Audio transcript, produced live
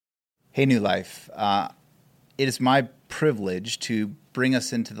Hey, New Life. It is my privilege to bring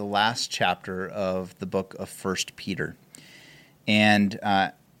us into the last chapter of the book of First Peter. And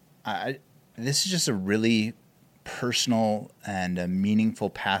this is just a really personal and a meaningful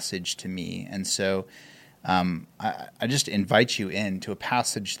passage to me. And so I just invite you into a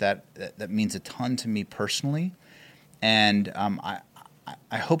passage that means a ton to me personally. And I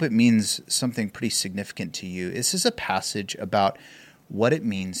hope it means something pretty significant to you. This is a passage about what it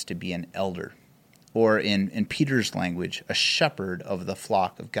means to be an elder, or in Peter's language, a shepherd of the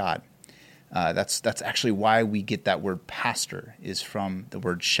flock of God. That's actually why we get that word pastor, is from the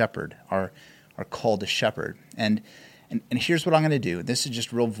word shepherd, our call to shepherd. And here's what I'm going to do. This is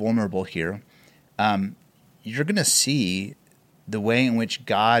just real vulnerable here. You're going to see the way in which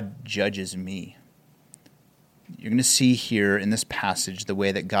God judges me. You're going to see here in this passage the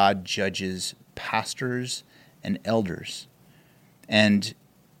way that God judges pastors and elders. And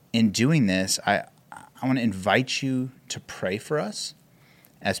in doing this, I want to invite you to pray for us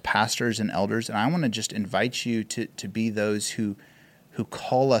as pastors and elders, and I want to just invite you to be those who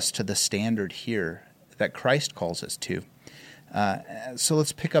call us to the standard here that Christ calls us to. So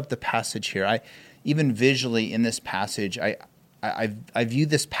let's pick up the passage here. Even visually in this passage, I view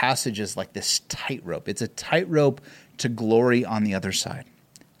this passage as like this tightrope. It's a tightrope to glory on the other side.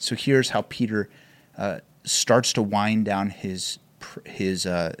 So here's how Peter starts to wind down his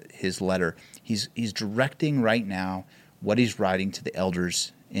letter. He's directing right now what he's writing to the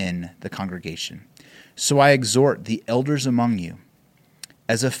elders in the congregation. So I exhort the elders among you,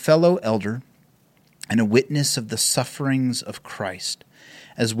 as a fellow elder and a witness of the sufferings of Christ,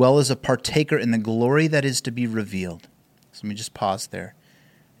 as well as a partaker in the glory that is to be revealed. So let me just pause there.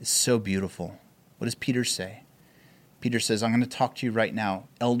 It's so beautiful. What does Peter say? Peter says, I'm going to talk to you right now,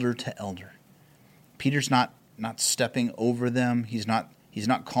 elder to elder. Peter's not stepping over them. He's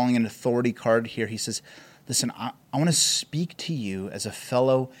not calling an authority card here. He says, listen, I want to speak to you as a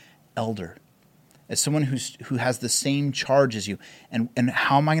fellow elder, as someone who has the same charge as you. And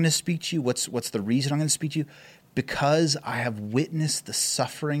how am I going to speak to you? What's the reason I'm going to speak to you? Because I have witnessed the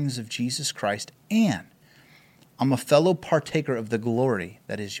sufferings of Jesus Christ, and I'm a fellow partaker of the glory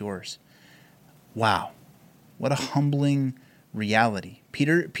that is yours. Wow, what a humbling reality.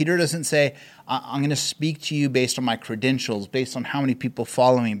 Peter doesn't say, I'm going to speak to you based on my credentials, based on how many people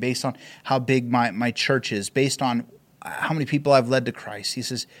follow me, based on how big my church is, based on how many people I've led to Christ. He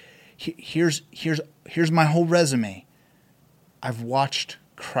says, here's my whole resume. I've watched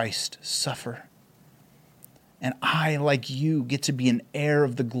Christ suffer. And I, like you, get to be an heir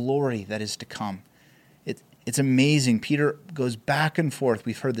of the glory that is to come. It's amazing. Peter goes back and forth.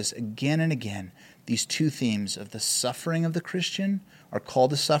 We've heard this again and again. These two themes of the suffering of the Christian, our call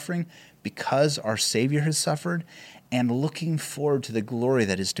to suffering because our Savior has suffered, and looking forward to the glory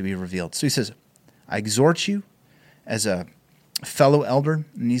that is to be revealed. So he says, I exhort you as a fellow elder,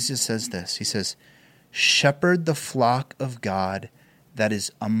 and he just says this. He says, shepherd the flock of God that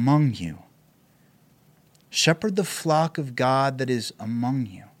is among you. Shepherd the flock of God that is among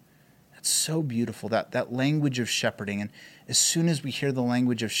you. That's so beautiful, that language of shepherding. And as soon as we hear the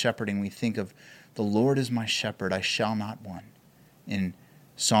language of shepherding, we think of the Lord is my shepherd, I shall not want. In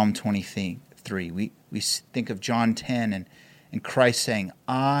Psalm 23, we think of John 10 and Christ saying,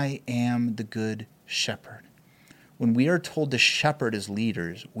 I am the good shepherd. When we are told to shepherd as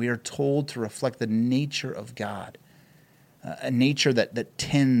leaders, we are told to reflect the nature of God, a nature that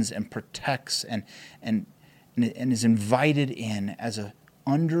tends and protects and is invited in as a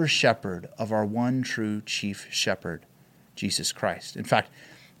under shepherd of our one true chief shepherd, Jesus Christ. In fact,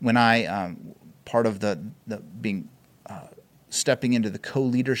 when I part of the being stepping into the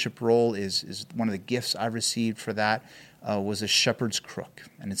co-leadership role is one of the gifts I received for that was a shepherd's crook,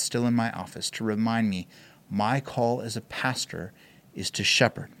 and it's still in my office to remind me my call as a pastor is to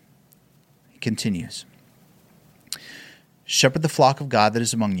shepherd. He continues. Shepherd the flock of God that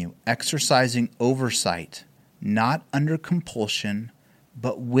is among you, exercising oversight, not under compulsion,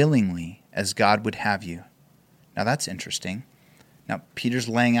 but willingly, as God would have you. Now that's interesting. Now Peter's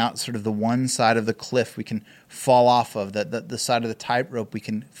laying out sort of the one side of the cliff we can fall off of, the side of the tightrope we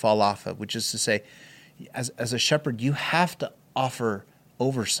can fall off of, which is to say, as a shepherd, you have to offer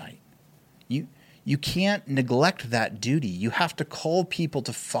oversight. You can't neglect that duty. You have to call people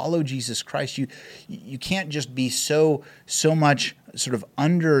to follow Jesus Christ. You can't just be so much sort of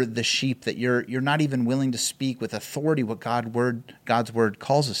under the sheep that you're not even willing to speak with authority what God's word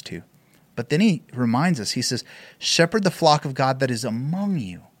calls us to. But then he reminds us, he says, shepherd the flock of God that is among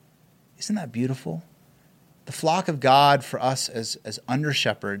you. Isn't that beautiful? The flock of God for us as under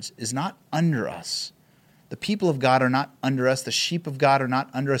shepherds is not under us. The people of God are not under us. The sheep of God are not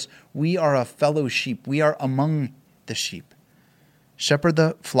under us. We are a fellow sheep. We are among the sheep. Shepherd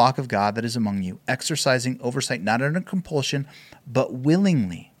the flock of God that is among you, exercising oversight, not under compulsion, but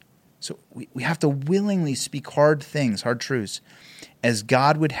willingly. So we have to willingly speak hard things, hard truths, as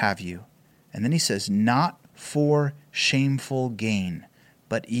God would have you. And then he says, not for shameful gain,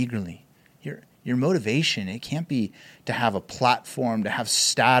 but eagerly. Your motivation, it can't be to have a platform, to have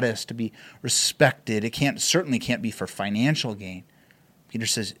status, to be respected. It certainly can't be for financial gain. Peter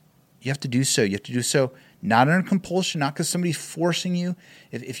says, you have to do so. You have to do so not under compulsion, not because somebody's forcing you.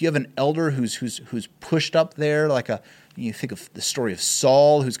 If you have an elder who's pushed up there, you think of the story of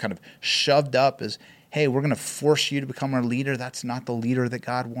Saul, who's kind of shoved up as, hey, we're going to force you to become our leader. That's not the leader that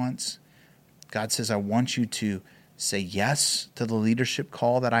God wants. God says, I want you to say yes to the leadership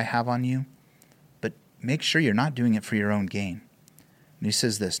call that I have on you, but make sure you're not doing it for your own gain. And he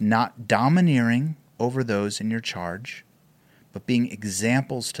says this, not domineering over those in your charge, but being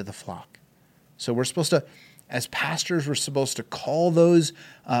examples to the flock. So we're supposed to, as pastors, we're supposed to call those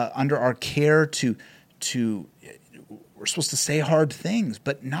under our care we're supposed to say hard things,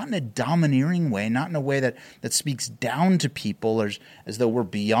 but not in a domineering way, not in a way that speaks down to people as though we're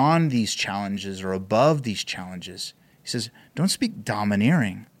beyond these challenges or above these challenges. He says, don't speak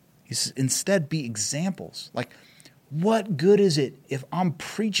domineering. He says, instead, be examples. Like, what good is it if I'm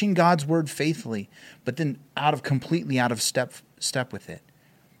preaching God's word faithfully, but then completely out of step with it?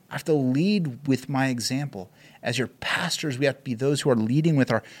 I have to lead with my example. As your pastors, we have to be those who are leading with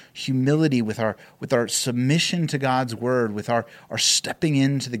our humility, with our submission to God's word, with our stepping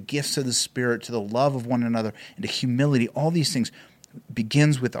into the gifts of the Spirit, to the love of one another, and to humility. All these things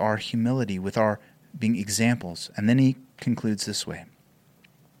begins with our humility, with our being examples. And then he concludes this way.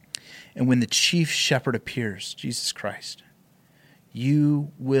 And when the chief shepherd appears, Jesus Christ,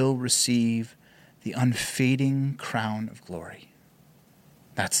 you will receive the unfading crown of glory.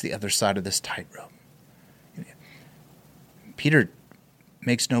 That's the other side of this tightrope. Peter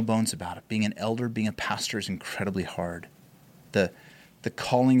makes no bones about it. Being an elder, being a pastor is incredibly hard. The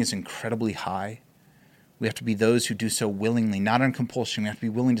calling is incredibly high. We have to be those who do so willingly, not on compulsion. We have to be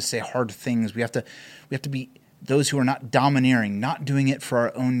willing to say hard things. We have to be those who are not domineering, not doing it for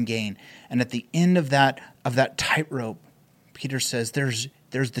our own gain. And at the end of that tightrope, Peter says, there's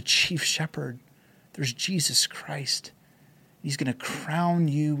the chief shepherd. There's Jesus Christ. He's going to crown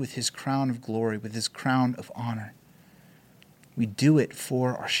you with his crown of glory, with his crown of honor. We do it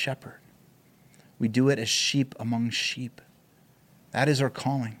for our shepherd. We do it as sheep among sheep. That is our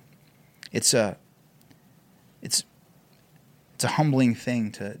calling. It's a humbling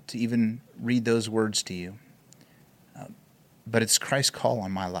thing to even read those words to you. But it's Christ's call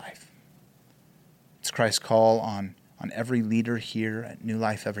on my life. It's Christ's call on every leader here at New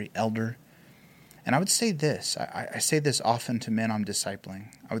Life, every elder. And I would say this, I say this often to men I'm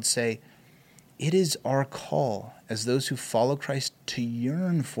discipling. I would say, it is our call as those who follow Christ to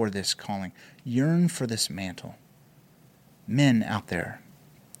yearn for this calling, yearn for this mantle. Men out there,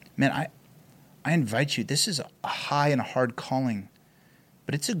 men, I invite you, this is a high and a hard calling,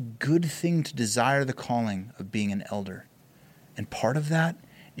 but it's a good thing to desire the calling of being an elder. And part of that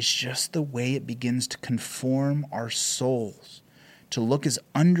is just the way it begins to conform our souls to look as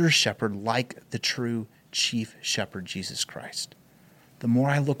under shepherd like the true chief shepherd, Jesus Christ. The more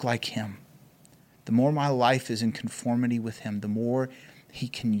I look like him, the more my life is in conformity with him, the more he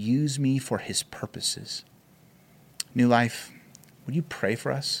can use me for his purposes. New Life, would you pray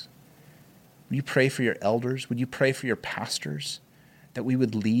for us? Would you pray for your elders? Would you pray for your pastors that we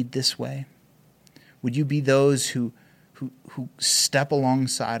would lead this way? Would you be those who step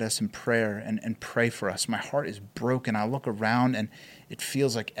alongside us in prayer and pray for us? My heart is broken. I look around and it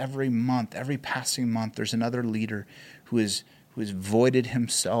feels like every month, every passing month, there's another leader who has voided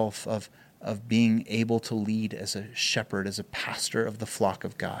himself of being able to lead as a shepherd, as a pastor of the flock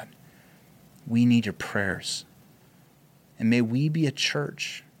of God. We need your prayers. And may we be a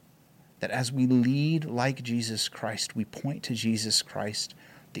church that as we lead like Jesus Christ, we point to Jesus Christ,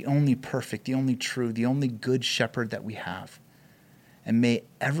 the only perfect, the only true, the only good shepherd that we have. And may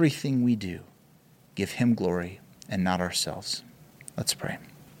everything we do give him glory and not ourselves. Let's pray.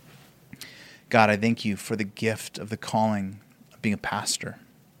 God, I thank you for the gift of the calling of being a pastor.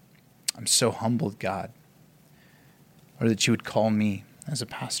 I'm so humbled, God, Lord, that you would call me as a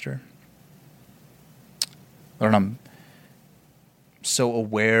pastor. Lord, I'm so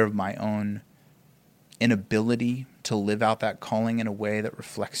aware of my own inability to live out that calling in a way that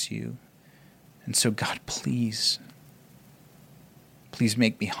reflects you. And so, God, please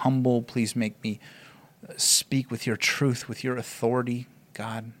make me humble. Please make me speak with your truth, with your authority,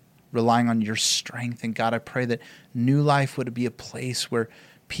 God. relying on your strength. And God, I pray that New Life would be a place where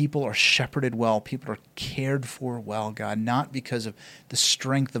people are shepherded well, people are cared for well, God, not because of the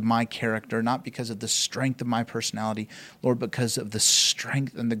strength of my character, not because of the strength of my personality, Lord, because of the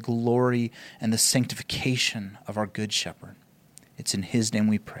strength and the glory and the sanctification of our Good Shepherd. It's in His name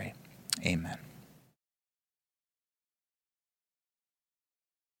we pray. Amen.